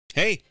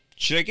Hey,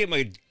 should I get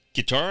my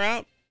guitar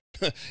out?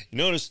 You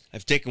notice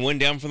I've taken one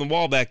down from the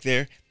wall back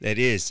there. That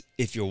is,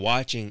 if you're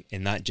watching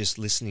and not just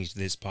listening to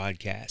this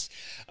podcast.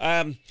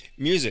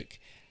 Music.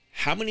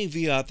 How many of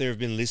you out there have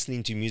been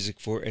listening to music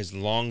for as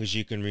long as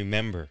you can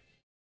remember?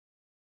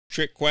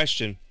 Trick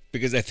question,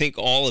 because I think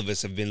all of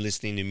us have been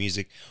listening to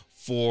music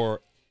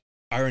for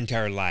our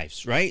entire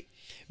lives, right?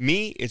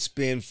 Me, it's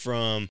been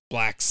from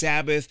Black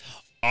Sabbath,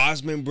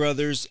 Osmond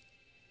Brothers,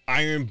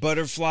 Iron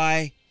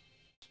Butterfly,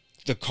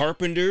 The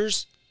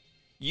Carpenters,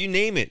 you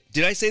name it.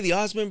 Did I say the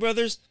Osmond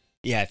Brothers?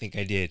 Yeah, I think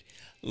I did.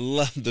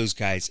 Love those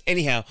guys.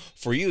 Anyhow,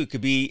 for you, it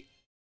could be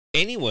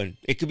anyone.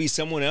 It could be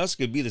someone else. It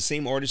could be the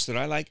same artist that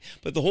I like.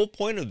 But the whole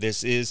point of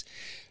this is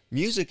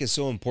music is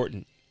so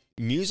important.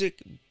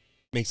 Music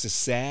makes us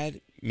sad,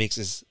 makes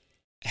us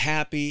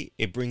happy.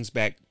 It brings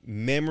back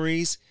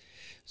memories.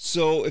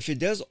 So if it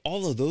does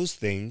all of those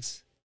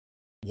things,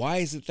 why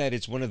is it that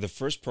it's one of the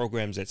first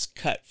programs that's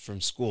cut from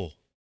school?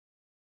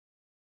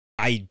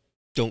 I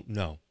don't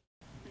know.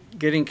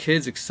 Getting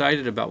kids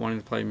excited about wanting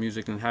to play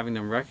music and having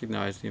them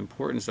recognize the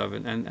importance of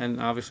it, and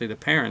obviously the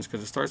parents,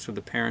 because it starts with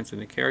the parents and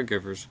the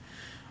caregivers.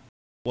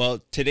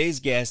 Well,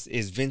 today's guest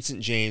is Vincent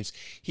James.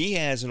 He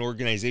has an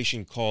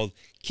organization called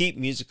Keep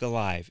Music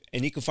Alive,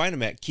 and you can find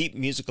them at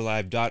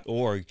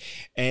keepmusicalive.org.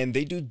 And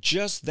they do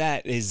just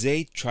that, as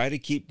they try to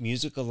keep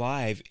music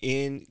alive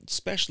in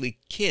especially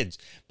kids.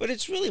 But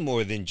it's really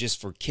more than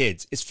just for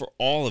kids. It's for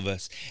all of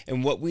us.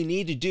 And what we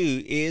need to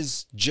do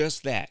is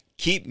just that,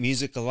 keep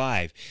music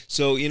alive.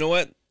 So, you know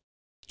what?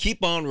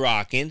 Keep on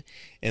rocking,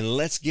 and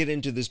let's get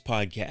into this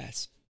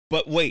podcast.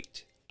 But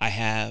wait, I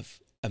have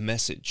a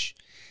message.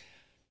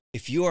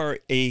 If you are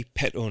a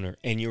pet owner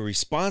and you're a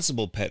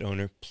responsible pet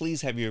owner,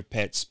 please have your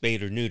pet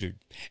spayed or neutered.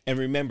 And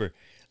remember,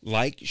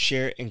 like,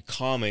 share, and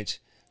comment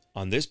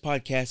on this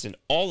podcast and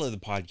all of the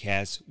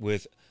podcasts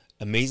with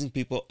amazing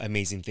people,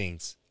 amazing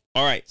things.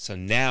 All right, so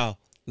now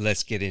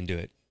let's get into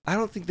it. I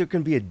don't think there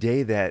can be a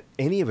day that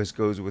any of us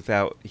goes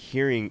without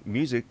hearing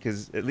music,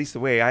 because at least the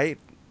way I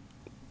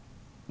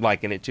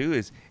liken it to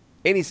is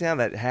any sound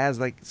that has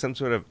like some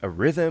sort of a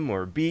rhythm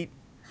or a beat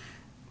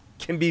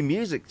can be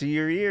music to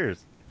your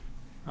ears.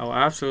 Oh,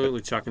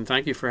 absolutely, Chuck, and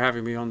thank you for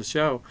having me on the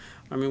show.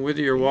 I mean,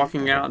 whether you're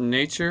walking out in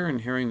nature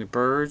and hearing the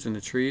birds and the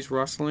trees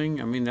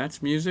rustling, I mean,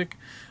 that's music.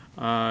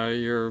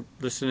 You're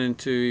listening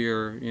to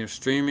your,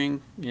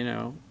 streaming,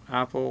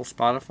 Apple,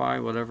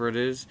 Spotify, whatever it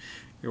is.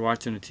 You're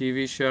watching a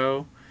TV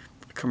show,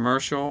 a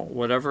commercial,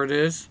 whatever it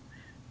is.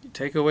 You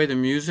take away the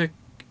music,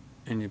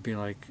 and you'd be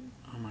like,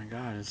 oh my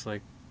God, it's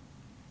like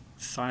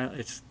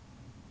silent.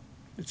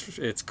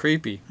 It's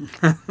creepy.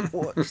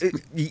 Well,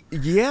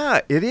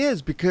 yeah, it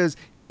is, because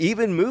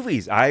even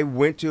movies. I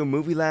went to a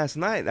movie last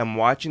night. I'm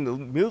watching the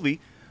movie,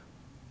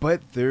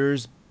 but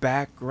there's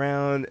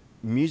background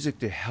music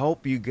to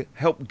help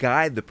help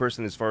guide the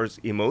person as far as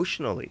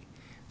emotionally.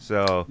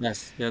 So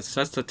Yes, yes,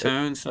 sets the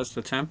tone, sets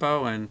the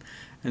tempo, and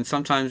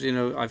sometimes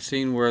I've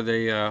seen where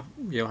they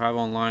you'll have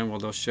online where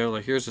they'll show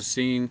like here's a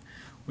scene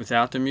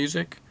without the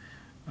music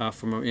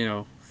from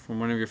from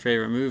one of your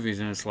favorite movies,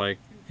 and it's like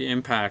the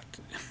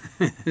impact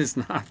is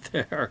not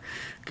there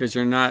because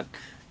you're not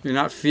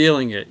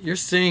feeling it. You're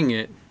seeing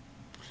it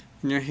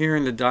and you're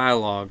hearing the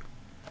dialogue,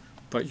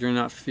 but you're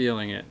not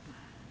feeling it.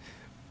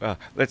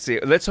 let's see.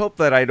 Let's hope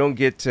that I don't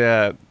get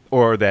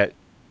or that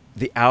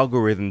the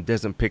algorithm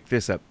doesn't pick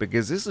this up,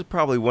 because this is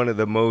probably one of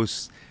the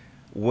most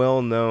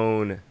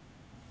well-known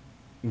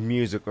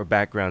music or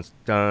backgrounds.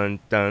 Dun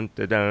dun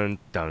dun dun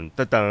dun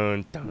dun dun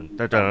dun dun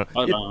Dun, dun. dun,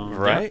 dun. Yep.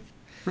 Right?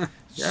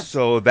 Yes.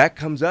 So that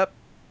comes up,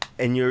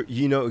 and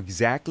you know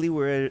exactly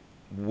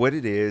what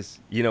it is.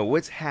 You know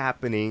what's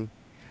happening.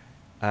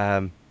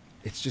 Um,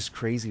 it's just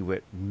crazy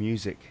what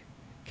music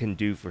can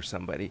do for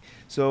somebody.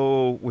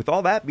 So, with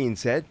all that being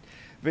said,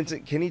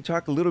 Vincent, can you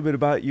talk a little bit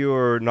about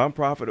your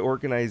nonprofit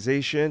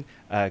organization,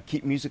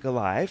 Keep Music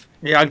Alive?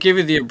 Yeah, I'll give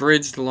you the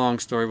abridged long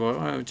story.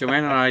 But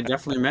Joanne and I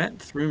definitely met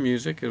through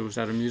music. It was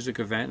at a music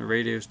event, a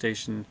radio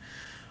station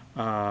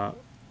uh,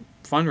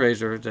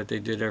 fundraiser that they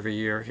did every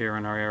year here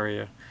in our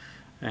area.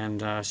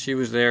 And she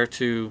was there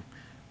to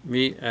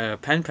meet a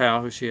pen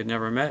pal who she had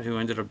never met, who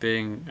ended up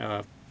being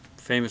a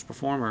famous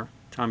performer,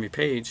 Tommy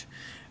Page.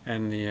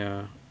 And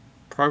the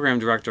program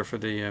director for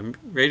the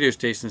radio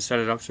station set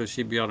it up so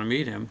she'd be able to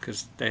meet him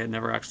because they had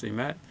never actually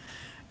met.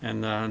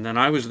 And then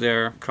I was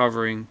there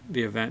covering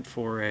the event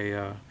for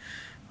a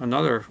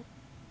another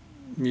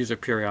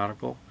music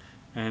periodical,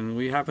 and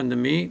we happened to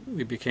meet.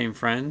 We became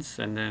friends,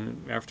 and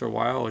then after a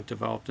while, it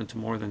developed into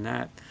more than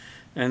that.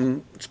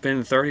 And it's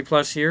been 30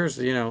 plus years,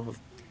 of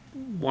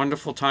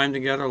wonderful time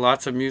together,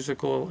 lots of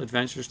musical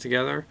adventures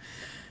together.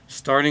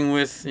 Starting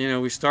with,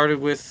 we started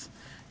with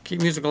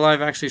Keep Music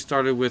Alive. Actually,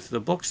 started with the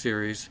book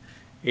series,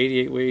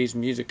 88 Ways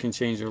Music Can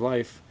Change Your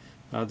Life.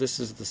 This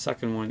is the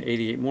second one,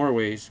 88 More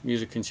Ways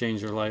Music Can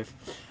Change Your Life.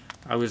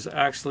 I was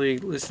actually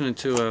listening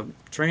to a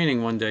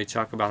training one day,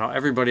 Chuck, about how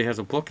everybody has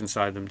a book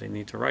inside them they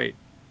need to write.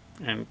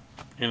 And,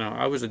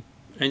 I was an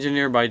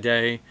engineer by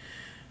day,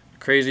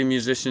 crazy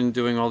musician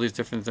doing all these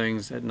different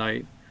things at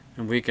night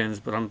and weekends,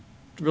 but I'm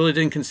really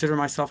didn't consider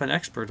myself an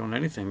expert on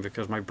anything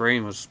because my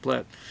brain was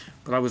split.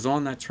 But I was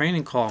on that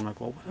training call. I'm like,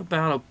 well, what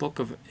about a book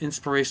of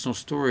inspirational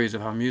stories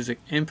of how music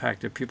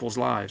impacted people's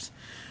lives?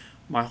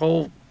 My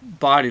whole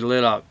body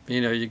lit up.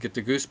 You get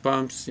the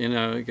goosebumps,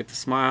 you get the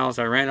smiles.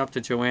 I ran up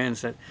to Joanne and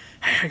said,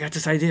 hey, I got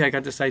this idea. I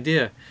got this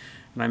idea.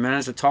 And I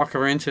managed to talk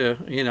her into,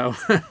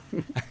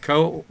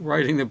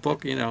 co-writing the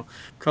book,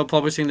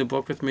 co-publishing the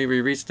book with me.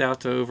 We reached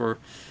out to over,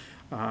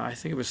 I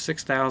think it was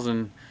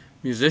 6,000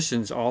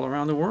 musicians all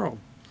around the world,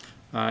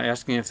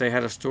 asking if they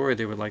had a story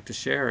they would like to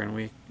share. And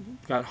we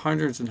got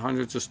hundreds and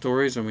hundreds of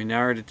stories, and we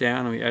narrowed it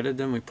down, and we edited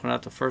them. We put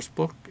out the first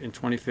book in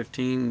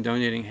 2015,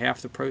 donating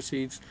half the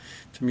proceeds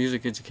to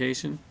music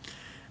education.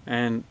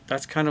 And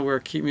that's kind of where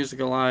Keep Music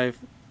Alive,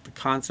 the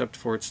concept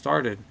for it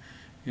started.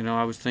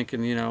 I was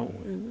thinking,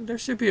 there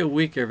should be a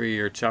week every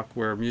year, Chuck,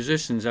 where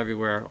musicians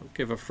everywhere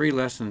give a free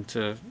lesson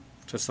to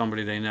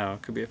somebody they know.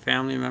 It could be a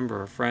family member,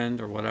 or a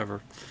friend, or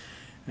whatever.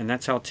 And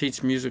that's how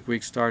Teach Music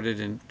Week started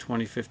in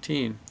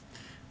 2015,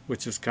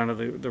 which is kind of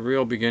the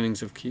real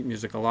beginnings of Keep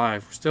Music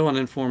Alive. We're still an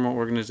informal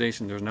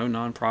organization. There's no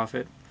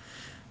nonprofit.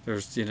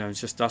 There's,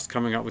 it's just us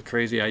coming up with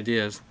crazy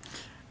ideas.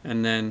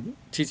 And then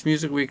Teach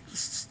Music Week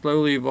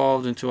slowly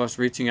evolved into us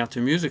reaching out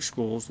to music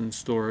schools and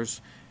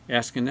stores,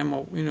 asking them,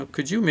 well,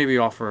 could you maybe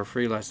offer a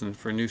free lesson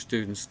for new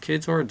students,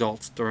 kids or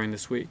adults, during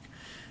this week?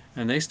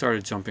 And they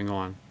started jumping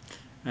on.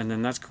 And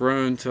then that's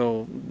grown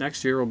till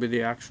next year will be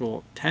the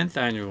actual 10th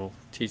annual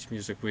Teach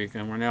Music Week.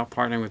 And we're now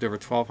partnering with over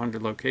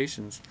 1,200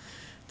 locations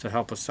to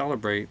help us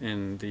celebrate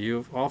in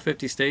all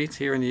 50 states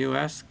here in the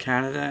U.S.,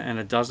 Canada, and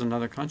a dozen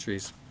other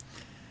countries.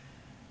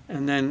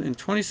 And then in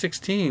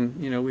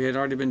 2016, we had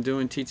already been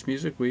doing Teach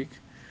Music Week.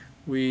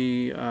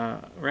 We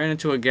ran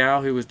into a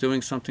gal who was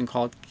doing something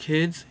called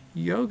Kids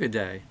Yoga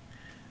Day.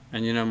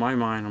 And in my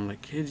mind, I'm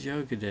like, Kids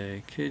Yoga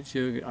Day, Kids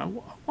Yoga. I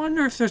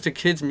wonder if there's a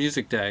Kids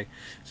Music Day.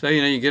 So,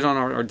 you get on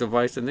our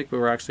device. I think we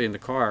were actually in the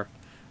car,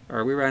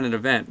 or we were at an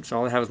event. So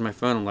all I have is my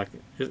phone. I'm like,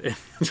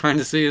 trying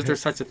to see, is there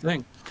such a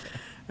thing?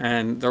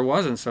 And there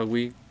wasn't. So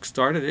we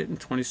started it in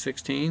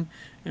 2016,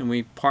 and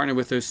we partnered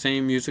with those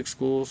same music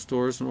schools,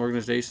 stores, and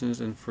organizations.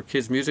 And for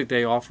Kids Music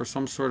Day, offer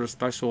some sort of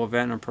special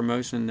event or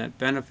promotion that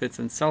benefits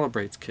and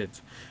celebrates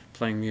kids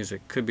playing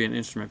music. Could be an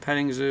instrument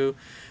petting zoo,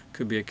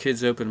 could be a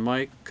kids open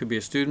mic, could be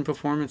a student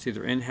performance,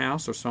 either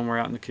in-house or somewhere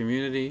out in the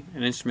community,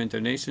 an instrument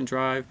donation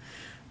drive,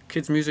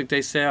 Kids Music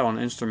Day sale on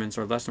instruments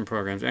or lesson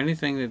programs,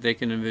 anything that they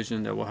can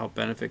envision that will help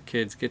benefit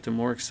kids, get them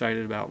more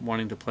excited about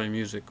wanting to play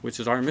music, which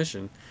is our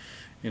mission,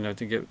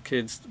 to get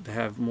kids to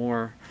have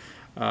more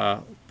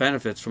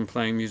benefits from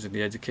playing music,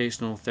 the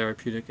educational,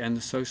 therapeutic, and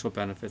the social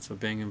benefits of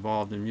being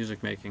involved in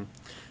music making.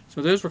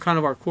 So those were kind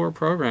of our core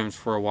programs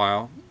for a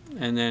while.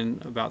 And then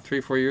about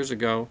 3-4 years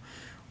ago,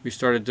 we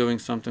started doing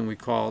something we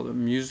call a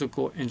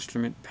musical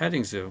instrument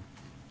petting zoo.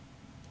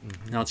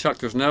 Mm-hmm. Now, Chuck,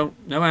 there's no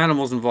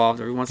animals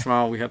involved. Every once in a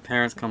while, we have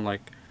parents come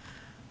like,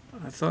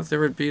 I thought there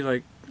would be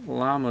like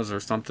llamas or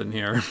something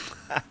here.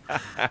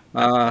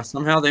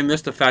 Somehow they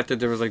missed the fact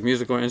that there was like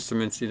musical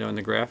instruments, in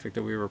the graphic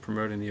that we were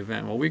promoting the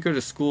event. Well, we go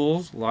to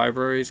schools,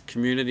 libraries,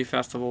 community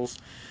festivals,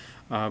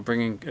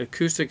 bringing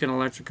acoustic and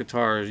electric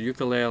guitars,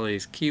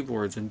 ukuleles,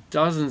 keyboards, and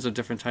dozens of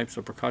different types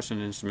of percussion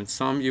instruments.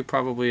 Some you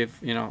probably have,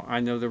 I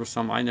know there were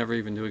some I never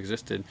even knew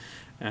existed.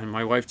 And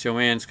my wife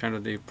Joanne's kind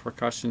of the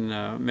percussion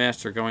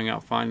master, going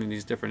out finding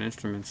these different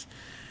instruments.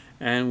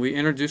 And we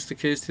introduce the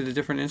kids to the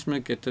different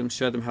instrument,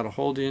 show them how to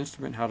hold the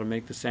instrument, how to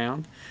make the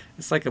sound.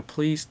 It's like a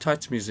please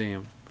touch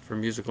museum for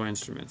musical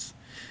instruments.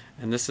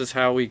 And this is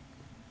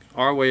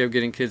our way of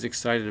getting kids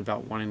excited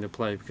about wanting to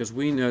play, because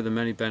we know the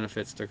many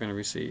benefits they're going to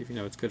receive.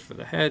 It's good for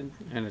the head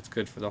and it's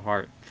good for the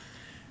heart.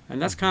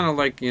 And that's kind of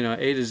like,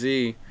 A to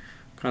Z,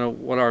 kind of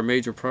what our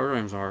major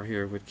programs are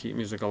here with Keep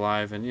Music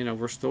Alive. And,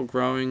 we're still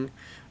growing.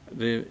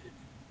 The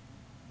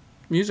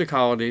music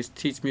holidays,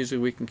 Teach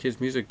Music Week and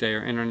Kids Music Day,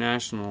 are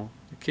international.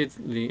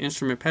 The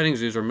instrument petting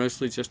zoos are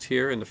mostly just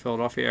here in the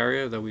Philadelphia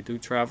area, though we do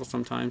travel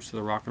sometimes to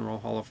the Rock and Roll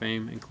Hall of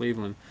Fame in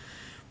Cleveland.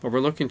 But we're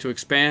looking to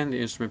expand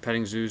the instrument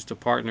petting zoos to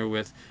partner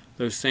with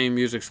those same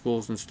music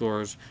schools and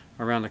stores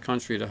around the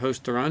country to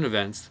host their own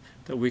events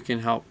that we can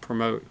help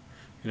promote,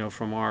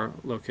 from our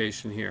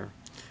location here.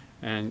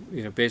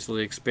 And,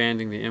 basically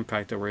expanding the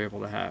impact that we're able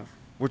to have.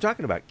 We're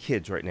talking about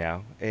kids right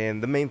now,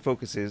 and the main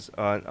focus is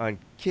on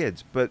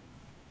kids, but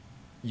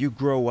you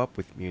grow up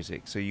with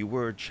music. So you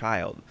were a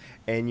child,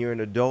 and you're an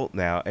adult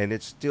now, and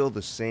it's still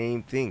the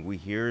same thing. We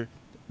hear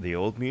the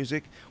old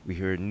music, we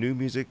hear new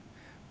music,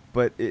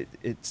 but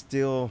it's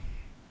still,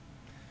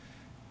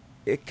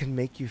 it can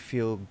make you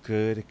feel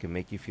good, it can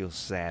make you feel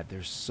sad.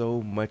 There's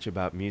so much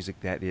about music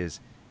that is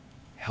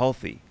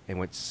healthy. And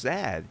what's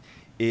sad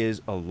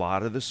is a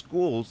lot of the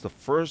schools,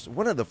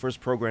 one of the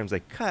first programs they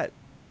cut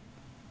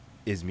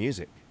is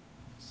music.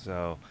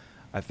 So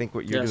I think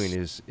what you're doing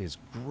is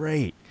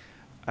great.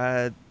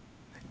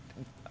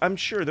 I'm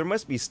sure there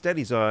must be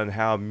studies on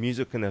how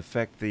music can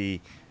affect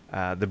the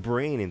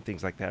brain and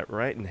things like that,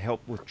 right? And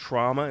help with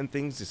trauma and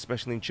things,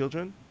 especially in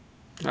children.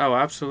 Oh,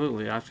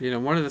 absolutely.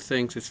 One of the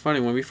things, it's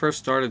funny, when we first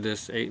started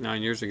this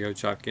 8-9 years ago,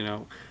 Chuck,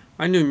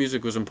 I knew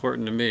music was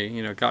important to me.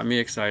 It got me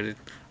excited.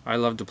 I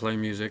love to play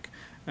music,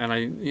 and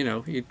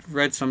he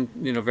read some,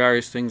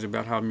 various things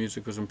about how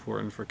music was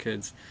important for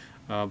kids.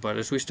 But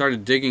as we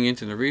started digging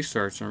into the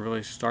research and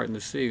really starting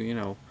to see,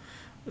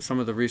 some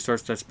of the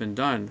research that's been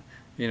done,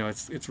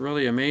 it's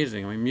really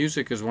amazing. I mean,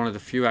 music is one of the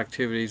few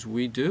activities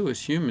we do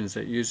as humans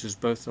that uses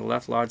both the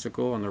left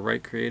logical and the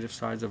right creative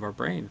sides of our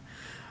brain.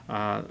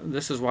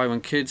 This is why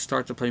when kids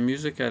start to play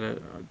music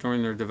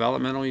during their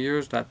developmental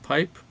years, that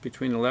pipe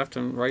between the left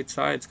and right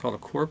side, it's called a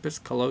corpus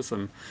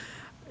callosum.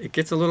 It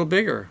gets a little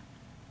bigger,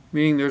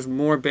 meaning there's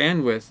more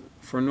bandwidth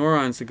for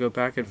neurons to go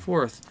back and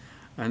forth.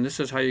 And this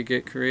is how you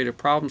get creative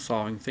problem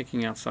solving,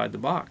 thinking outside the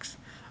box,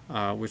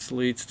 which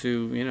leads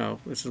to,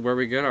 this is where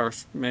we get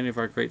many of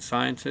our great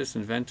scientists,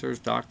 inventors,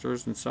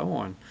 doctors, and so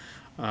on.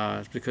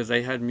 It's because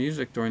they had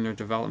music during their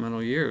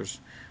developmental years.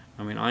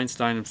 I mean,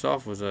 Einstein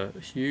himself was a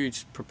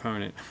huge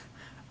proponent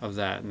of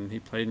that, and he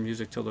played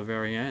music till the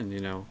very end,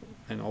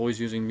 and always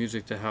using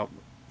music to help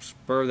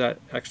spur that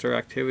extra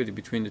activity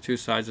between the two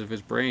sides of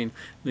his brain,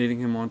 leading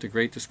him on to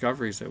great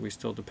discoveries that we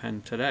still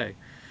depend today.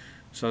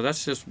 So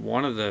that's just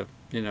one of the,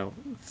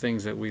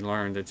 things that we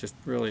learned that just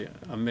really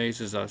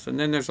amazes us. And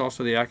then there's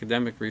also the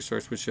academic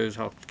research, which shows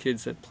how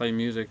kids that play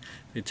music,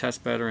 they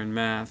test better in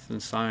math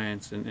and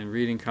science and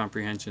reading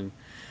comprehension.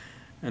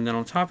 And then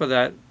on top of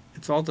that,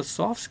 it's all the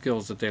soft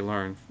skills that they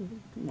learn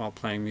while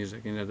playing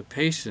music. The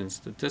patience,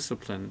 the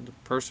discipline, the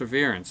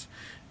perseverance.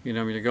 When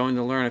you're going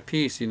to learn a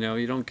piece, you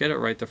don't get it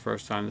right the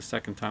first time, the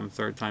second time, the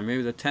third time.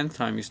 Maybe the 10th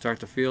time you start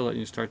to feel it and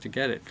you start to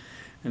get it.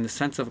 And the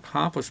sense of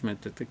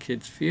accomplishment that the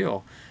kids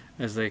feel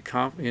as they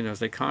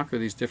conquer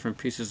these different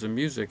pieces of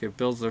music, it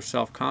builds their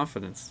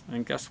self-confidence.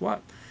 And guess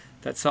what?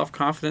 That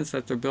self-confidence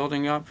that they're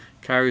building up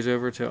carries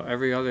over to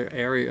every other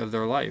area of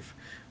their life,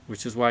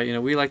 which is why,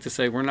 we like to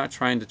say we're not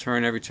trying to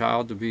turn every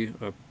child to be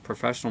a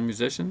professional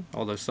musician,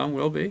 although some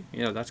will be.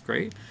 That's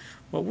great.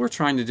 What we're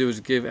trying to do is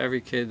give every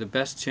kid the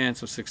best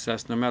chance of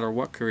success no matter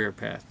what career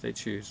path they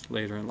choose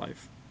later in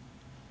life.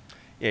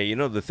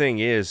 Yeah, the thing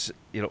is,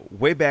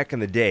 way back in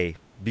the day,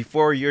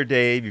 before your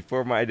day,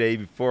 before my day,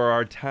 before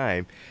our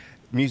time,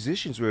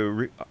 musicians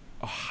were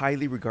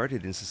highly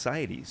regarded in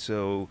society.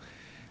 So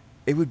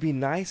it would be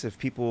nice if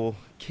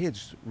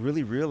kids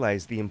really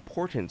realize the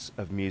importance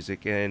of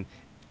music. And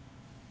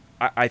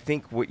I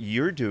think what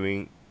you're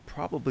doing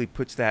probably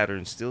puts that or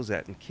instills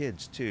that in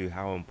kids too,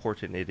 how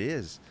important it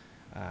is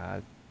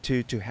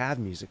to have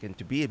music and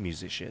to be a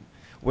musician,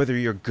 whether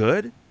you're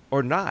good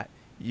or not.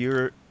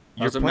 You're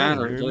Doesn't playing.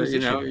 matter. You're a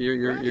musician.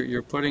 Right.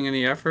 You're putting in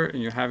the effort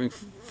and you're having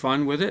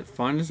fun with it.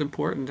 Fun is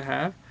important to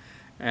have,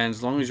 and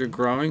as long as you're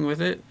growing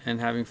with it and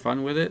having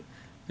fun with it,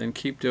 then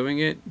keep doing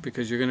it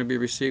because you're going to be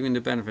receiving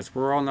the benefits.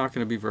 We're all not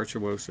going to be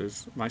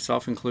virtuosos,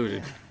 myself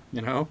included.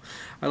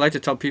 I like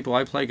to tell people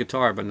I play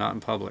guitar, but not in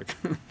public.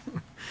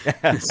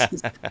 It's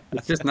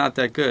just not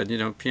that good.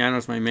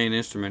 Piano's my main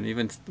instrument.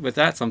 Even with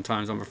that,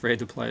 sometimes I'm afraid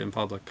to play in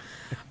public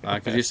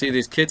because you see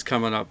these kids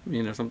coming up.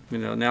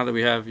 Now that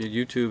we have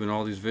YouTube and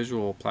all these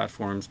visual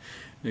platforms,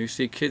 you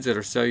see kids that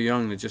are so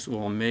young that just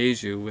will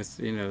amaze you with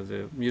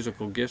the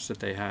musical gifts that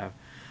they have.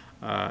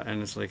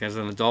 And it's like, as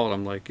an adult,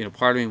 I'm like,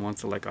 part of me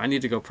wants to I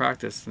need to go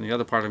practice, and the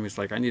other part of me is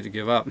like, I need to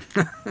give up.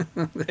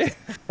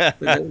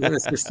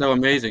 It's just so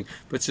amazing,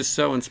 but it's just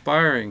so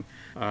inspiring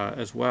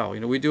as well.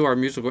 We do our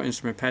musical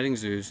instrument petting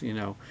zoos,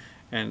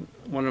 and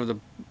one of the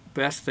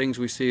best things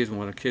we see is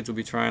when the kids will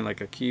be trying like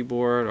a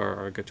keyboard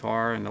or a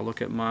guitar, and they'll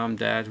look at mom,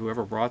 dad,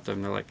 whoever brought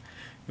them, they're like,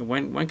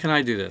 when can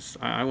I do this?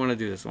 I want to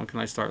do this. When can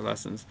I start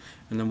lessons?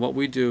 And then what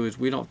we do is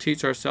we don't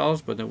teach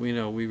ourselves, but then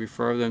we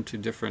refer them to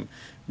different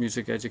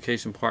music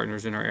education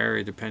partners in our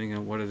area, depending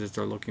on what it is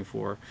they're looking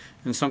for.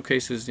 In some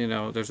cases,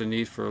 there's a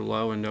need for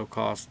low and no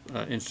cost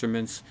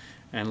instruments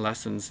and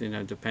lessons,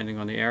 depending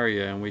on the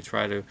area, and we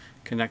try to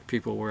connect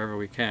people wherever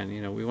we can.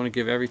 We want to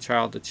give every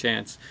child the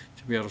chance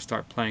to be able to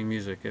start playing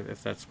music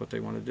if that's what they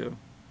want to do.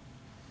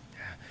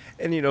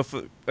 And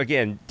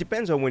again,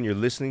 depends on when you're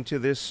listening to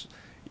this.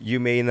 You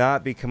may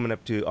not be coming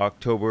up to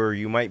October.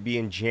 You might be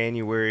in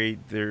January.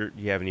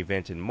 You have an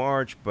event in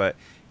March, but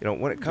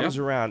when it comes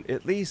around,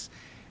 at least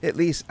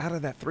out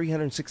of that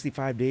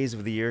 365 days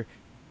of the year,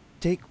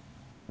 take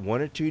 1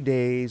 or 2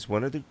 days,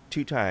 1 or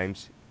 2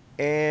 times,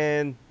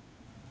 and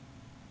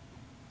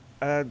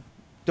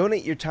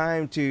donate your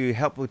time to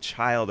help a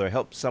child or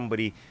help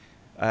somebody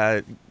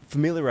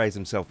familiarize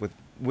himself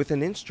with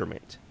an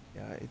instrument.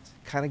 It's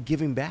kind of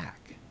giving back.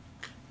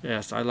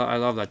 Yes, I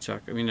love that,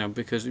 Chuck. I mean,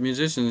 because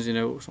musicians,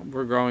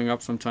 we're growing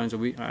up sometimes.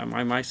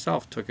 I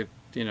myself took it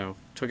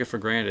for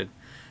granted,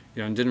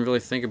 and didn't really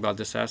think about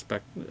this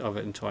aspect of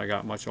it until I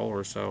got much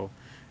older. So,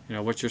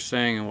 what you're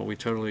saying and what we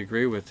totally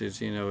agree with is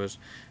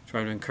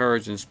trying to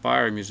encourage,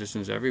 inspire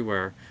musicians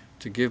everywhere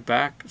to give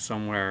back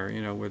somewhere.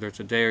 Whether it's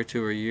a day or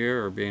two a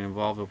year or being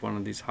involved with one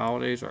of these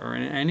holidays or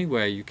in any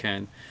way you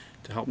can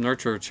to help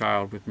nurture a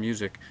child with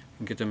music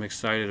and get them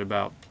excited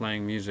about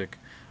playing music.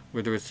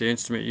 Whether it's the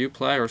instrument you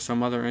play or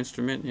some other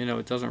instrument,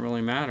 it doesn't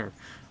really matter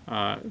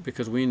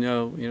because we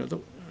know,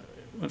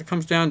 when it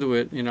comes down to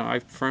it, I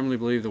firmly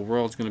believe the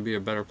world's going to be a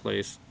better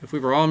place. If we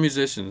were all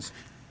musicians,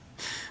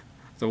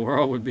 the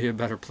world would be a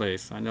better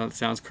place. I know it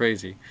sounds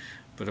crazy,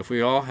 but if we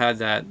all had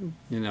that,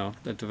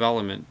 that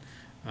development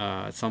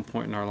at some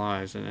point in our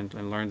lives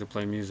and learned to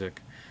play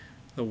music,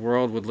 the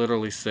world would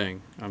literally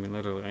sing. I mean,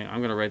 literally. I'm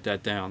going to write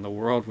that down. The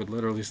world would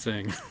literally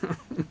sing.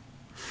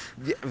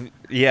 Yeah,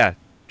 yeah.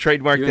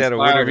 Trademark You that or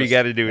inspired whatever you us.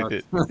 got to do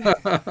with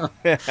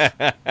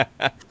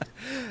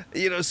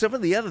it. Some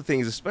of the other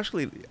things,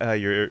 especially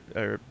your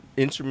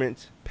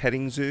instrument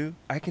petting zoo,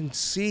 I can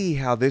see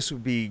how this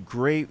would be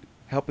great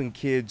helping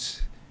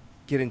kids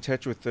get in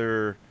touch with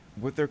their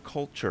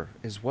culture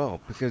as well,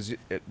 because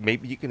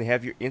maybe you can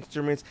have your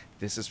instruments.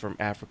 This is from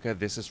Africa.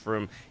 This is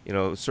from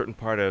a certain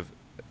part of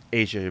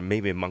Asia,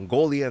 maybe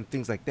Mongolia and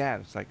things like that.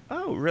 It's like,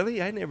 oh,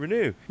 really? I never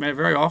knew. Man,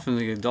 very often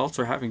the adults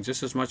are having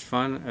just as much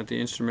fun at the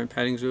instrument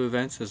petting zoo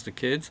events as the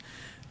kids.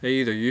 They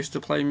either used to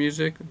play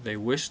music, they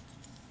wished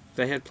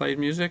they had played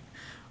music,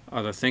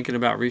 or they're thinking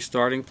about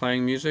restarting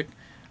playing music,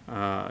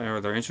 or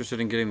they're interested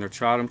in getting their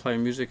child in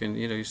playing music. And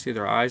you see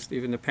their eyes,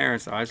 even the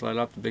parents' eyes light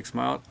up, the big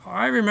smile. Oh,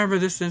 I remember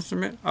this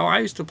instrument. Oh, I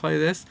used to play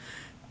this.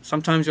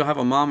 Sometimes you'll have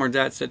a mom or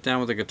dad sit down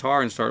with a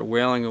guitar and start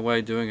wailing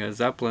away doing a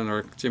Zeppelin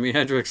or Jimi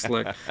Hendrix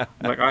lick.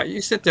 Like, all right,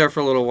 you sit there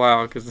for a little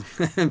while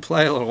and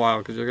play a little while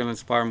because you're going to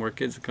inspire more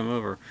kids to come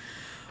over.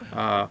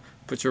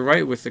 But you're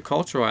right with the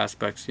cultural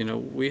aspects.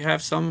 We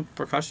have some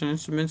percussion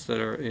instruments that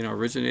are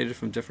originated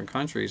from different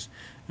countries,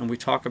 and we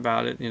talk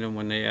about it.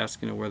 When they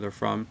ask where they're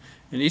from,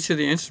 and each of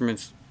the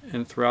instruments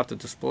and throughout the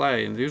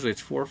display, and usually it's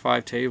 4 or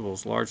 5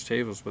 tables, large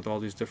tables with all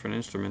these different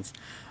instruments.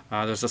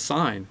 There's a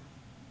sign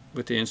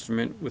with the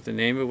instrument, with the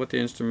name of what the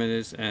instrument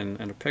is, and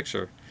a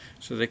picture,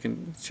 so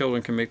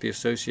children can make the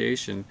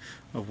association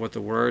of what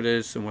the word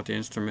is and what the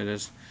instrument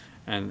is,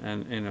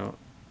 and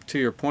to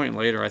your point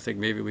later, I think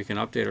maybe we can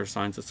update our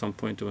signs at some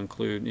point to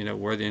include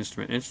where the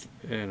instrument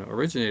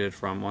originated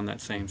from on that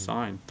same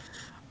sign,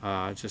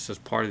 just as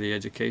part of the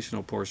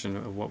educational portion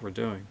of what we're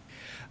doing.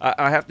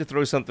 I have to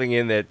throw something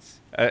in that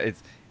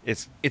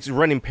it's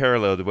running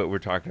parallel to what we're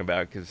talking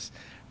about, because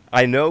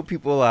I know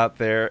people out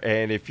there,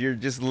 and if you're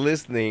just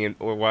listening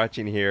or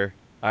watching here,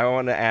 I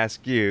want to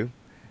ask you,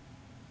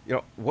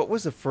 what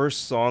was the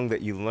first song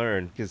that you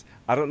learned? Because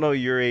I don't know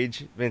your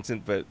age,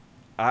 Vincent, but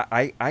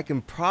I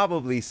can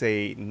probably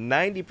say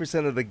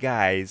 90% of the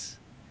guys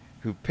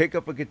who pick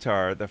up a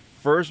guitar, the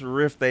first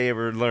riff they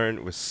ever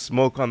learned was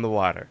 "Smoke on the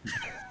Water."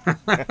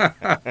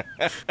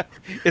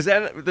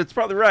 That's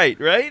probably right,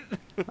 right?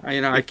 I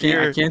If can't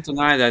I you're can't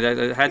deny that.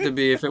 It had to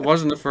be. If it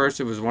wasn't the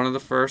first, it was one of the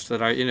first that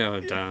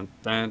dun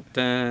dun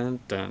dun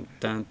dun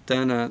dun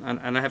dun,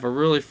 and I have a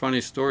really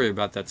funny story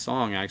about that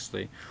song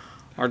actually.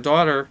 Our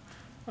daughter,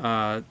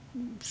 uh,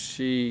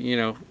 she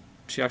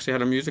actually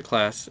had a music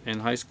class in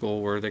high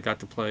school where they got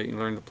to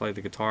learn to play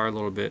the guitar a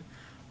little bit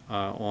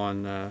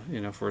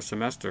on for a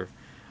semester,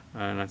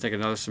 and I think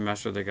another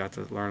semester they got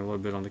to learn a little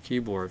bit on the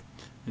keyboard.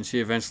 And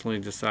she eventually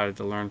decided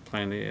to learn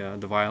playing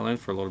the violin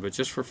for a little bit,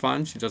 just for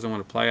fun. She doesn't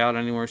want to play out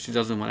anywhere. She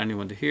doesn't want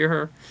anyone to hear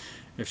her.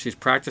 If she's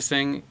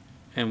practicing,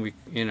 and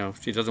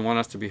she doesn't want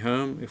us to be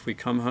home. If we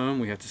come home,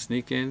 we have to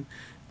sneak in.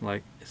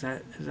 Like,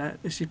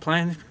 is she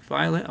playing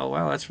violin? Oh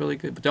wow, that's really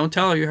good. But don't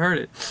tell her you heard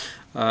it.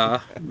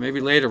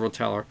 Maybe later we'll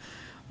tell her.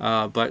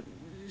 But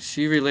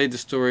she relayed the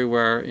story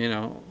where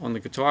on the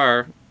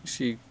guitar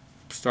she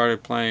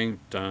started playing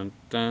dun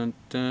dun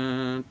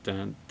dun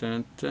dun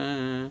dun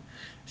dun.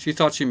 She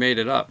thought she made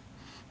it up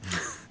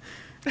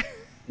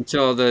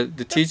until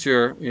the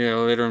teacher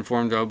later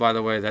informed her, oh, by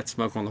the way, that's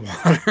 "Smoke on the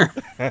Water."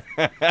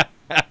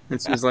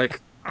 And she was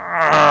like,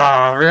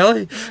 ah,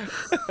 really?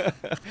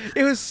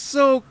 it was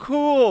so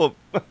cool.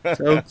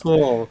 So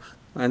cool.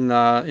 And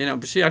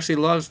but she actually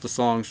loves the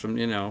songs from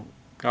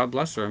God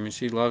bless her. I mean,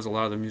 she loves a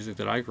lot of the music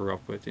that I grew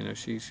up with.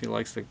 She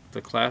likes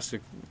the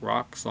classic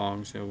rock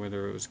songs,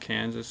 whether it was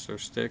Kansas or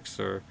Styx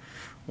or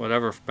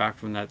whatever back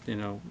from that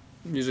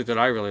music that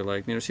I really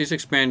like. She's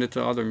expanded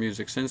to other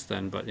music since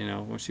then, but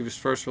when she was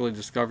first really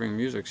discovering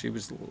music, she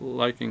was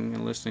liking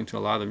and listening to a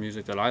lot of the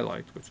music that I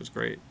liked, which was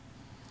great.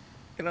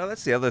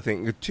 That's the other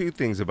thing. The two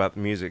things about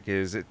the music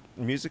is that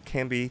music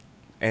can be,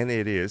 and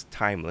it is,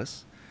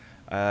 timeless.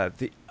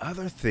 The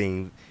other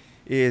thing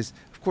is,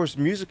 of course,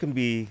 music can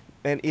be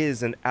and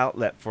is an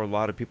outlet for a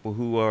lot of people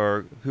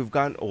who've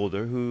gotten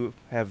older, who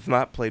have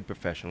not played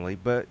professionally,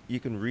 but you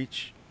can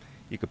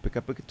pick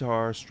up a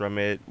guitar, strum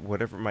it,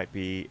 whatever it might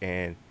be,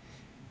 and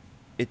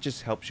it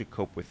just helps you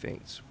cope with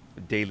things,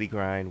 daily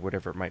grind,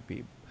 whatever it might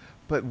be.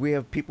 But we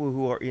have people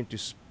who are into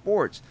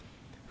sports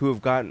who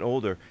have gotten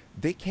older.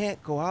 They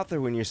can't go out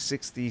there when you're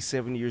 60,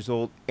 70 years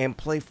old and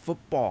play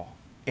football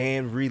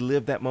and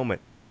relive that moment.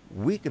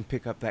 We can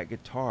pick up that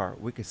guitar.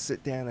 We can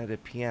sit down at a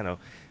piano,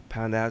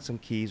 pound out some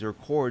keys or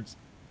chords,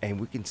 and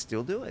we can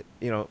still do it,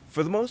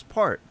 for the most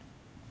part.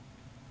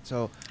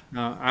 So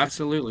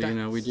Absolutely.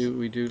 that's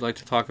We do like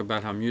to talk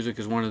about how music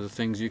is one of the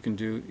things you can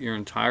do your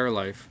entire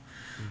life.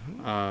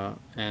 mhm.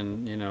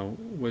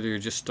 And whether you're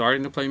just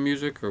starting to play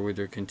music or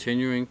whether you're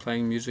continuing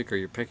playing music or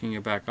you're picking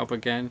it back up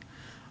again,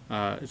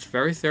 it's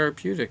very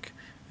therapeutic.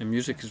 And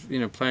music is,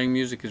 playing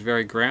music is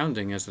very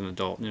grounding as an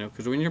adult,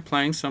 because when you're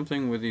playing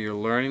something, whether you're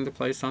learning to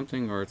play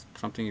something or it's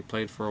something you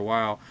played for a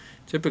while,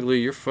 typically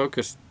you're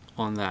focused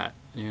on that.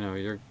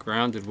 You're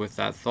grounded with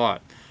that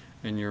thought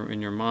in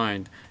your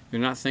mind. You're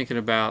not thinking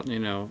about,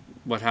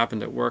 what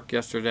happened at work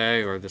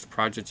yesterday or this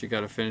project you got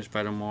to finish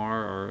by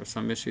tomorrow or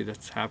some issue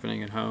that's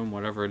happening at home,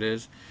 whatever it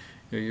is.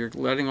 You're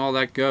letting all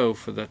that go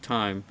for that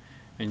time,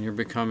 and you're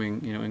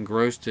becoming,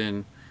 engrossed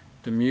in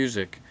the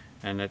music,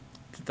 and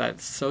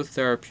that's so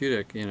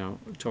therapeutic,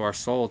 to our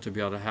soul to be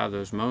able to have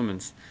those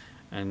moments,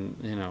 and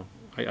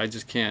I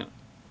just can't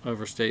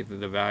overstate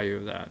the value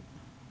of that.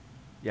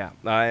 Yeah,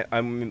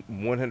 I'm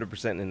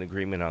 100% in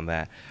agreement on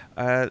that.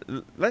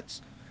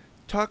 Let's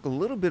talk a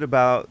little bit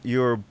about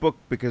your book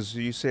because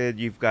you said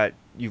you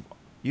and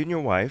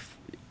your wife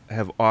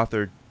have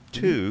authored Hmm.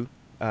 two.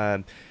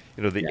 Um,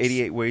 the Yes.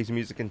 88 ways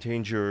music can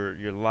change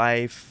your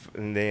life,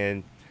 and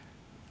then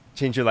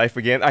change your life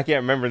again. I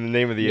can't remember the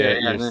name of Yeah,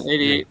 yeah, and then your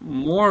 88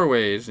 more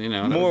ways, that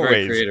was more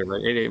very ways. creative,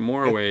 right? 88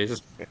 more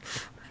ways.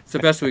 It's the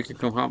best we could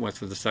come up with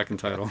for the second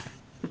title.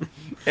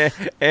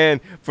 And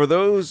for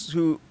those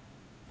who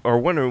are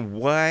wondering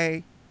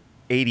why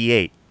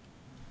 88,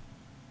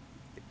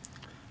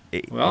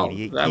 Well,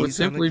 88 that would keys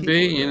on the simply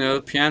be, keyboard,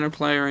 right? piano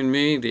player in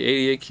me, the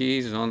 88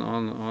 keys on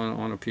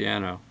a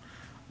piano.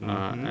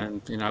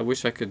 Mm-hmm. And, I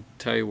wish I could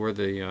tell you where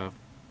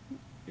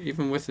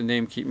even with the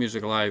name Keep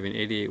Music Alive in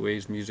 88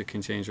 Ways Music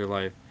Can Change Your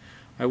Life,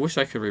 I wish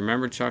I could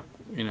remember, Chuck,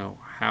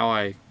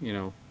 how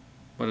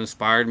what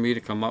inspired me to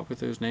come up with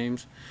those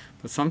names.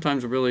 But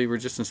sometimes really we're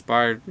just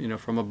inspired,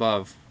 from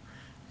above.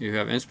 You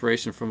have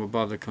inspiration from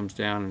above that comes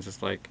down and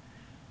just like,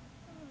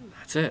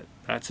 that's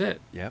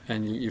it. Yep.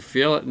 And you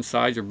feel it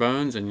inside your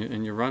bones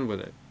and you run with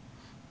it.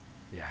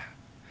 Yeah.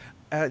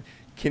 Uh,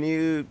 can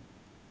you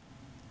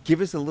give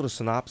us a little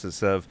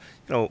synopsis of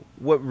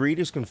what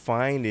readers can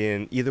find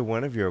in either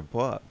one of your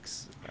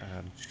books?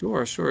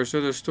 Sure, sure.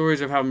 So there's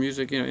stories of how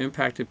music,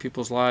 impacted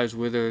people's lives,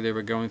 whether they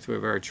were going through a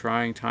very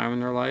trying time in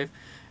their life,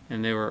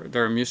 and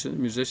they're a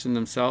musician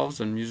themselves,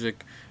 and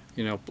music,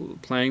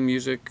 playing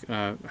music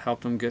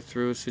helped them get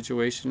through a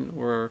situation,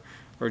 or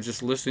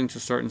just listening to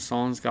certain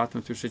songs got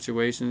them through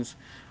situations.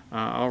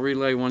 I'll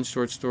relay one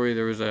short story.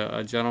 There was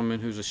a gentleman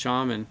who's a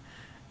shaman,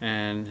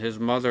 and his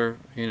mother,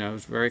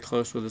 was very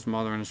close with his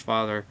mother and his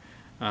father.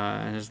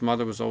 And his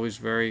mother was always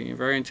very,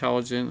 very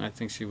intelligent. I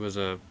think she was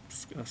a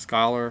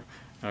scholar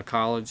at a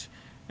college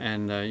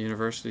and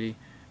university,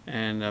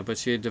 and but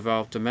she had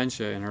developed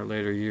dementia in her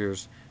later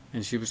years,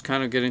 and she was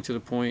kind of getting to the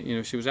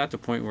point. She was at the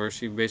point where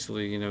she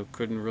basically,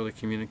 couldn't really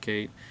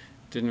communicate,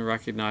 didn't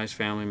recognize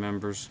family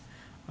members,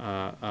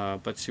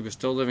 but she was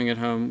still living at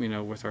home,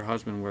 with her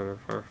husband, where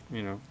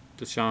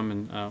the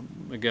shaman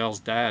Miguel's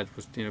dad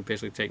was,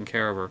 basically taking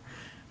care of her.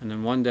 And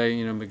then one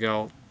day,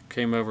 Miguel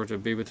came over to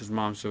be with his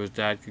mom so his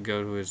dad could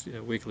go to his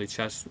weekly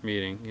chess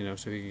meeting,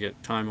 so he could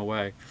get time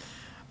away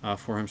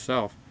for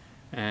himself.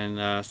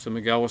 And so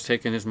Miguel was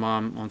taking his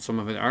mom on some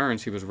of the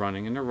errands he was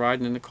running, and they're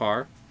riding in the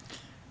car.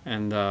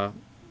 And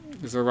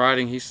as they're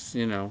riding,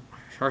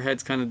 her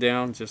head's kind of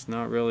down, just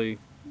not really,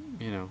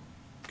 you know,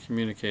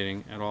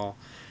 communicating at all.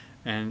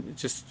 And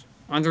just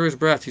under his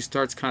breath, he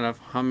starts kind of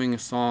humming a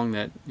song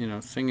that,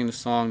 singing the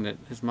song that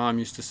his mom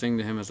used to sing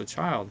to him as a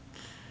child.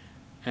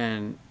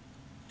 And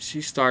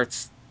she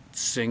starts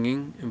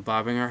singing and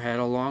bobbing her head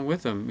along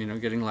with him,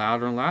 getting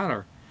louder and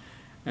louder.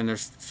 And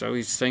so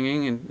he's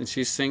singing and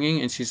she's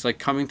singing and she's like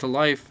coming to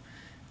life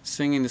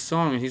singing the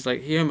song. And he's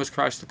like, he almost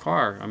crashed the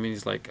car. I mean,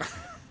 he's like,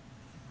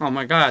 oh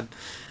my God.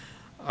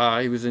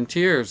 He was in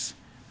tears,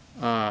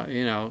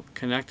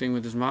 connecting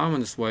with his mom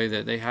in this way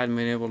that they hadn't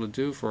been able to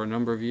do for a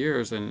number of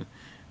years. And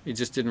he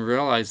just didn't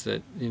realize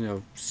that,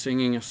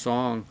 singing a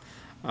song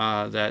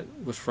that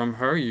was from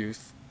her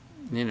youth,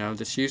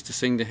 that she used to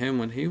sing to him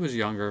when he was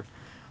younger.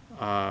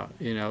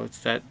 It's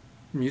that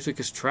music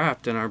is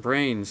trapped in our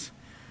brains,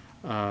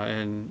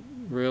 and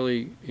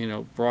really,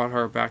 brought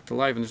her back to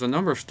life. And there's a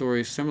number of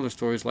stories, similar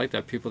stories like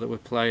that, people that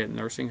would play at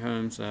nursing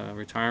homes,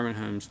 retirement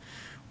homes,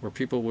 where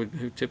people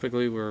who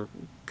typically were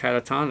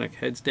catatonic,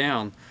 heads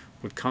down,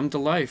 would come to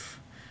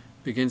life,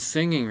 begin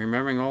singing,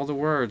 remembering all the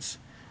words.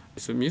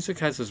 So music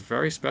has this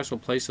very special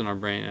place in our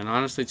brain. And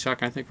honestly,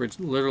 Chuck, I think we're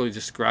literally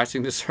just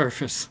scratching the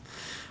surface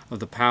of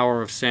the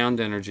power of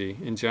sound energy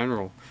in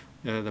general,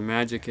 the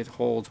magic it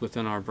holds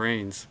within our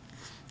brains.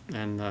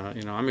 And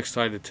I'm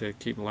excited to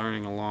keep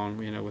learning along,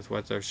 with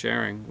what they're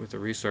sharing with the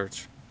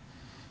research.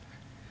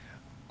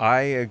 I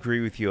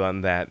agree with you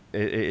on that.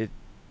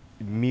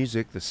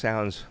 Music, the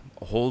sounds,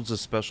 holds a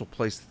special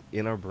place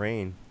in our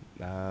brain.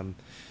 Um,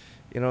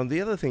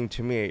 the other thing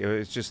to me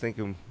is just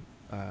thinking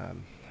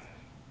um,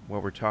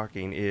 while we're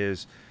talking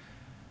is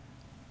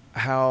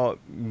how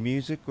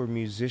music or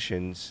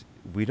musicians,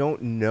 we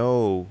don't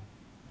know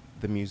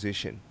the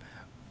musician,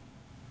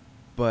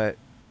 but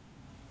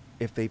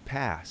if they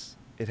pass,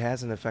 it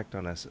has an effect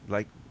on us.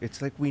 Like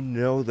it's like we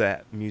know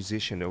that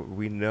musician or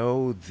we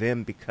know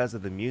them because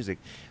of the music.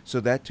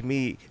 So that to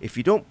me, if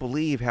you don't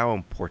believe how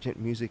important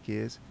music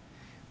is,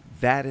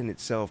 that in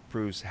itself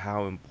proves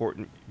how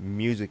important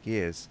music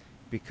is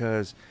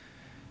because,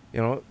 you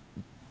know,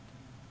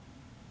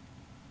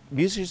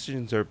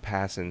 musicians are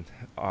passing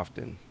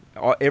often.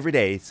 Every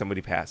day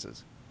somebody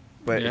passes.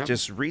 But Yeah.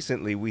 just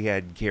recently we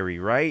had Gary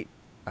Wright.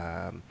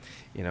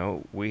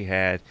 We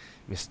had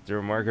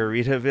Mr.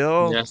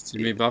 Margaritaville, Yes,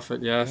 Jimmy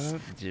Buffett. Yes.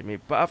 Jimmy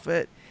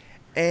Buffett,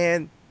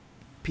 and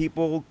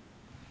people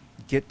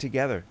get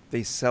together.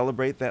 They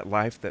celebrate that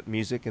life, that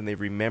music, and they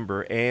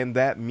remember, and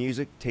that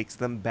music takes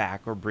them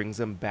back or brings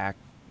them back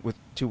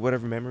to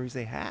whatever memories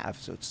they have.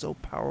 So it's so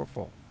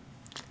powerful.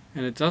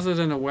 And it does it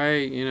in a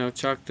way,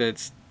 Chuck,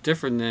 that's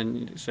different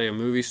than, say, a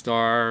movie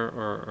star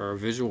or a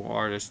visual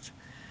artist.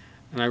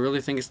 And I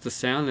really think it's the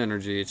sound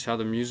energy. It's how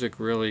the music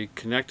really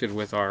connected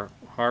with our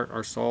heart,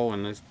 our soul,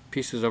 and the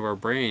pieces of our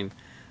brain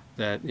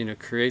that,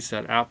 creates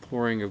that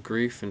outpouring of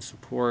grief and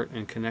support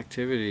and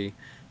connectivity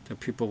that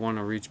people want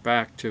to reach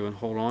back to and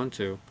hold on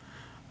to.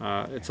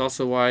 It's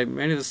also why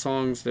many of the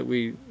songs that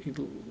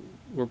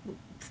were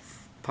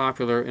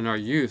popular in our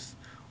youth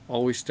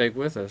always stay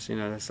with us.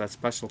 That's that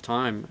special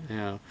time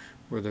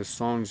where those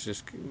songs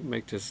just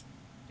make this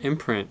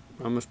imprint,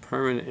 almost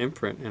permanent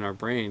imprint in our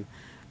brain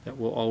that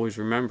we'll always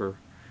remember.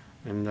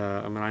 And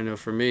I know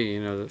for me,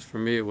 for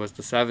me it was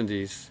the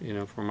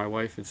 70s. For my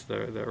wife it's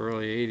the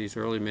early 80s,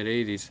 early mid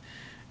 80s.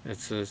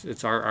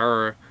 It's our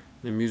era,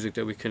 the music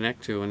that we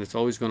connect to, and it's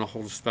always going to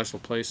hold a special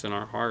place in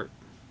our heart.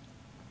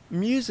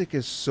 Music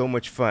is so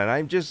much fun.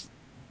 I'm just,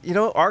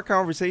 our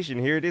conversation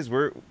here it is.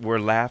 We're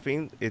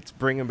laughing. It's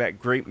bringing back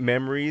great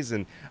memories,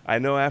 and I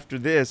know after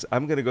this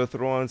I'm gonna go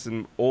throw on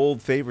some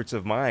old favorites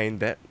of mine.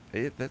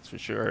 That's for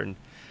sure. And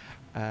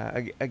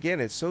again,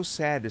 it's so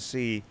sad to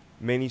see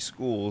many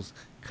schools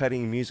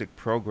cutting music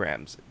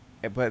programs,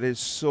 but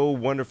it's so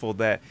wonderful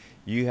that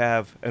you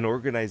have an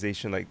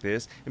organization like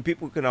this, and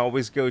people can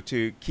always go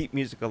to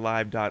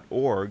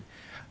keepmusicalive.org.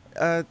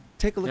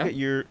 Take a look Yeah. at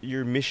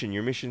your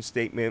mission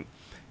statement.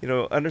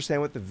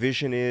 Understand what the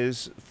vision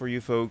is for you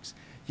folks.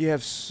 You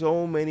have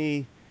so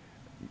many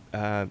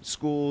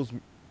schools,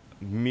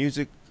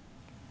 music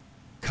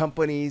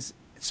companies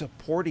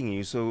supporting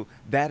you. So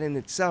that in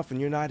itself,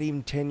 and you're not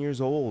even 10 years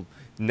old.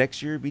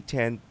 Next year you'll be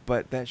 10,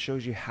 but that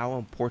shows you how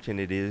important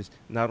it is,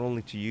 not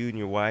only to you and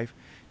your wife,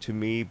 to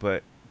me,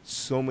 but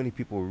so many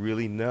people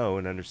really know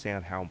and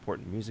understand how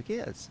important music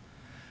is.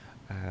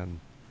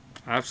 Um,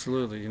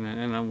 Absolutely,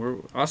 we're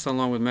us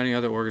along with many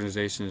other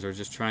organizations are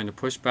just trying to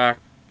push back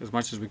as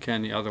much as we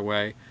can the other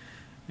way.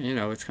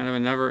 It's kind of a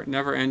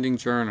never ending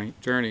journey,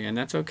 and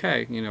that's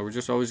okay. We're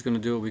just always going to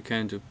do what we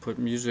can to put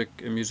music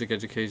and music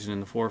education in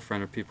the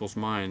forefront of people's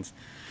minds,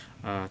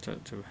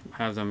 to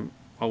have them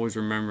always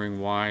remembering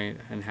why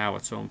and how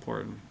it's so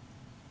important.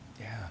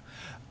 yeah.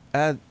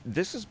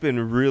 This has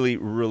been really,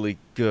 really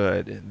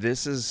good.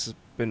 This has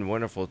been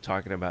wonderful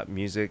talking about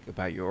music,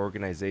 about your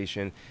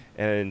organization,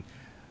 and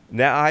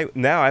now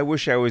I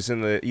wish I was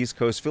in the East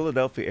Coast,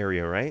 Philadelphia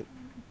area, right?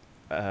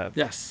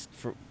 Yes.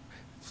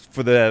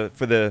 For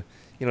the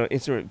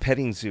instrument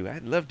petting zoo.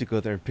 I'd love to go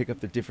there and pick up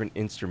the different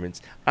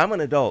instruments. I'm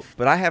an adult,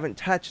 but I haven't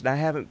touched, I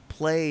haven't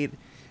played,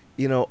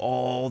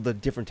 all the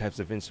different types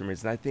of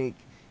instruments. And I think,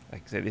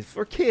 like I said, it's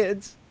for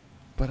kids,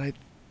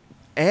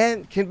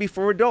 and can be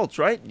for adults,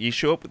 right? You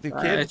show up with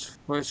your kids.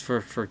 It's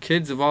for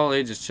kids of all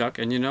ages, Chuck.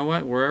 And you know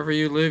what? Wherever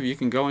you live, you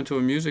can go into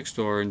a music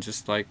store and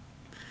just like,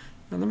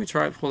 "Now, let me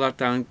try pull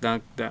down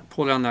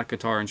that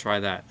guitar and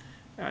try that.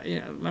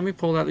 Let me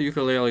pull that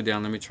ukulele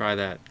down. Let me try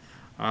that.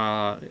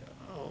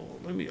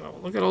 Let me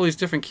look at all these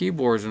different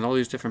keyboards and all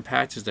these different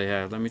patches they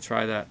have. Let me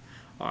try that.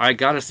 I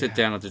gotta sit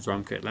down at the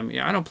drum kit.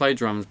 I don't play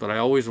drums, but I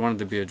always wanted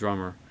to be a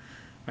drummer.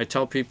 I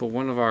tell people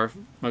one of our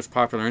most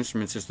popular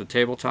instruments is the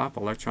tabletop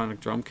electronic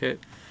drum kit.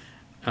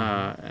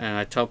 And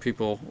I tell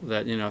people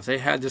that, if they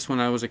had this when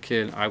I was a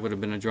kid, I would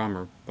have been a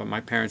drummer. But my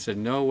parents said,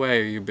 no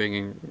way are you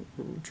bringing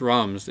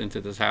drums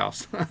into this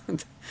house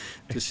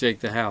to shake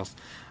the house.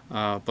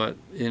 But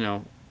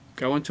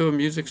go into a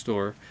music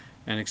store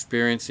and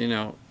experience,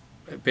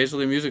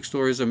 basically a music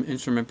store is an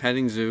instrument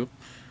petting zoo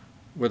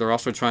where they're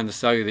also trying to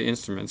sell you the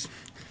instruments,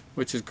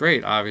 which is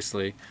great,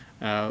 obviously.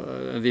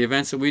 The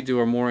events that we do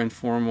are more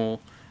informal,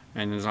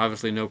 and there's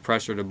obviously no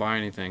pressure to buy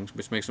anything,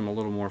 which makes them a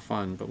little more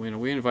fun. But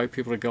we invite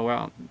people to go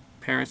out.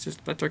 Parents, just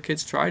let their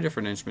kids try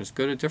different instruments.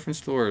 Go to different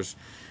stores.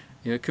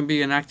 It can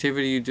be an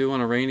activity you do on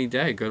a rainy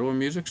day. Go to a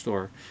music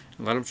store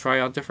and let them try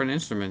out different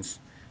instruments,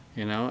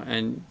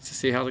 and to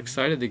see how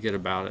excited they get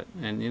about it.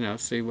 And,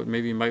 see what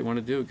maybe you might want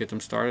to do. Get them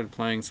started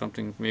playing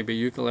something, maybe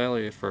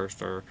ukulele at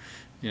first, or,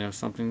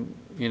 something,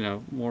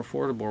 more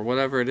affordable, or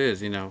whatever it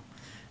is,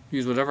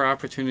 Use whatever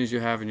opportunities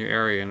you have in your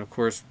area. And, of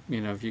course,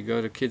 if you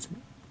go to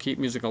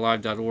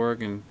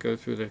keepmusicalive.org and go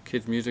through the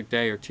Kids Music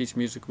Day or Teach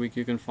Music Week,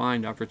 you can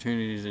find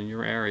opportunities in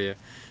your area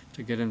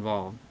to get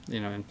involved,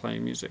 in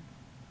playing music.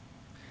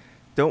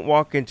 Don't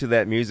walk into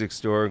that music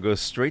store and go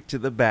straight to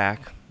the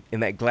back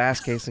in that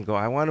glass case and go,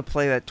 I want to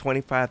play that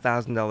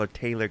 $25,000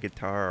 Taylor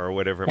guitar or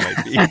whatever it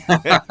might be.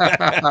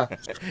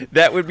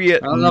 That would be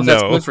it. I don't know if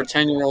that's good for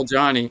 10-year-old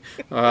Johnny,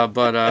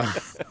 but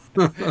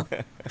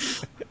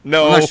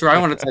no. I'm not sure I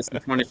want to touch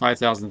the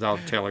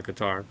 $25,000 Taylor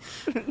guitar.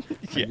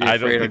 Yeah, I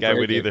don't think I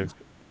would either.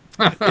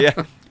 Yeah,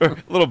 or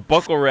a little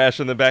buckle rash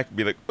on the back and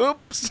be like,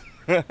 oops.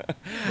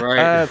 Right.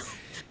 uh,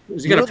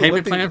 Has he you got a know the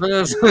one payment thing, plan for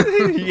this?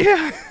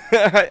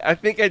 yeah, I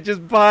think I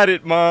just bought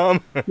it,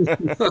 Mom.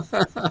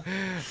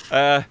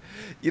 uh,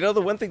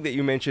 the one thing that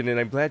you mentioned, and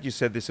I'm glad you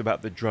said this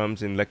about the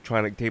drums and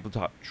electronic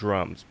tabletop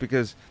drums,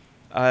 because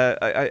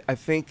I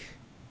think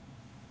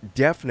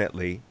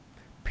definitely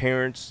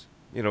parents,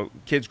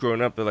 kids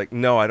growing up, they're like,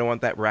 no, I don't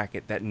want that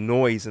racket, that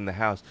noise in the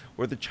house,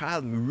 where the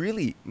child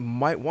really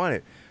might want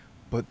it.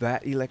 But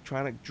that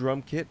electronic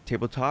drum kit,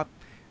 tabletop,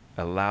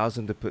 allows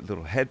them to put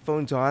little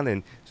headphones on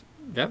and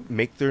Yep.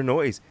 make their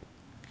noise.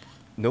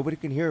 Nobody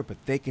can hear it, but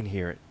they can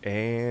hear it.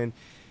 And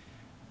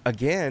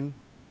again,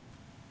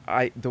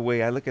 the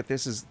way I look at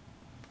this is,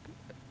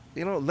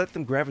 let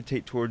them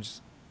gravitate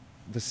towards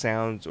the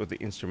sounds or the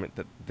instrument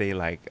that they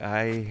like.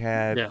 I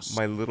had Yes.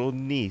 my little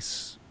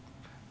niece.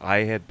 I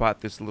had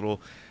bought this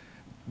little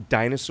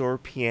dinosaur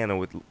piano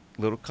with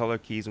little color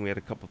keys, and we had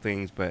a couple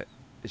things, but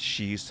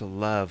she used to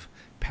love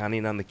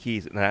pounding on the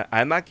keys. And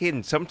I'm not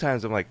kidding.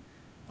 Sometimes I'm like,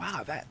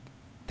 wow,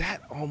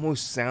 that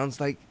almost sounds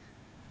like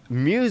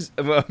music.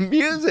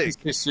 Music.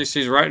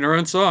 She's writing her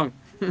own song.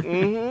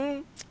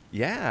 Hmm.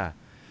 Yeah.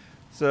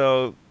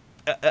 So,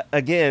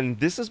 again,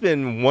 this has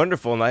been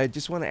wonderful, and I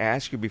just want to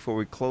ask you before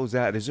we close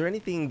out: is there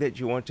anything that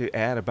you want to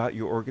add about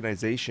your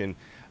organization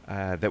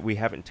that we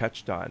haven't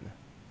touched on?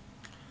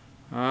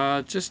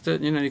 Just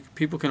that,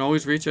 people can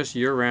always reach us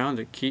year round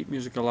at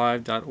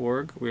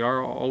keepmusicalive.org. We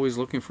are always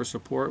looking for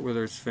support,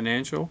 whether it's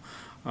financial,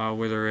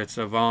 whether it's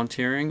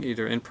volunteering,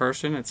 either in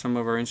person at some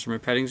of our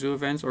instrument petting zoo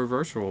events or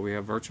virtual. We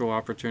have virtual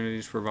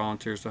opportunities for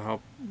volunteers to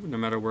help no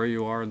matter where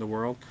you are in the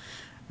world.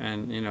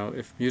 And,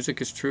 if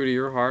music is true to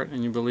your heart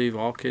and you believe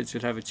all kids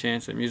should have a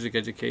chance at music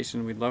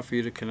education, we'd love for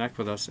you to connect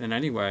with us in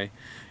any way,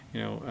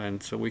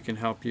 and so we can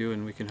help you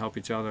and we can help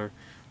each other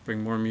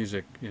bring more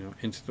music,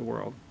 into the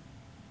world.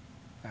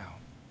 Wow.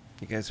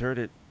 You guys heard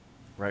it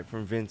right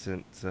from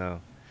Vincent. So,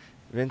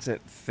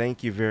 Vincent,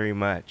 thank you very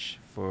much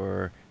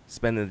for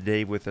spending the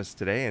day with us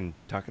today and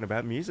talking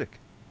about music.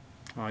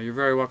 You're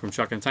very welcome,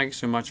 Chuck, and thank you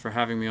so much for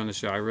having me on the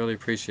show. I really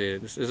appreciate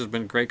it. This has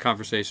been a great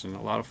conversation,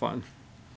 a lot of fun.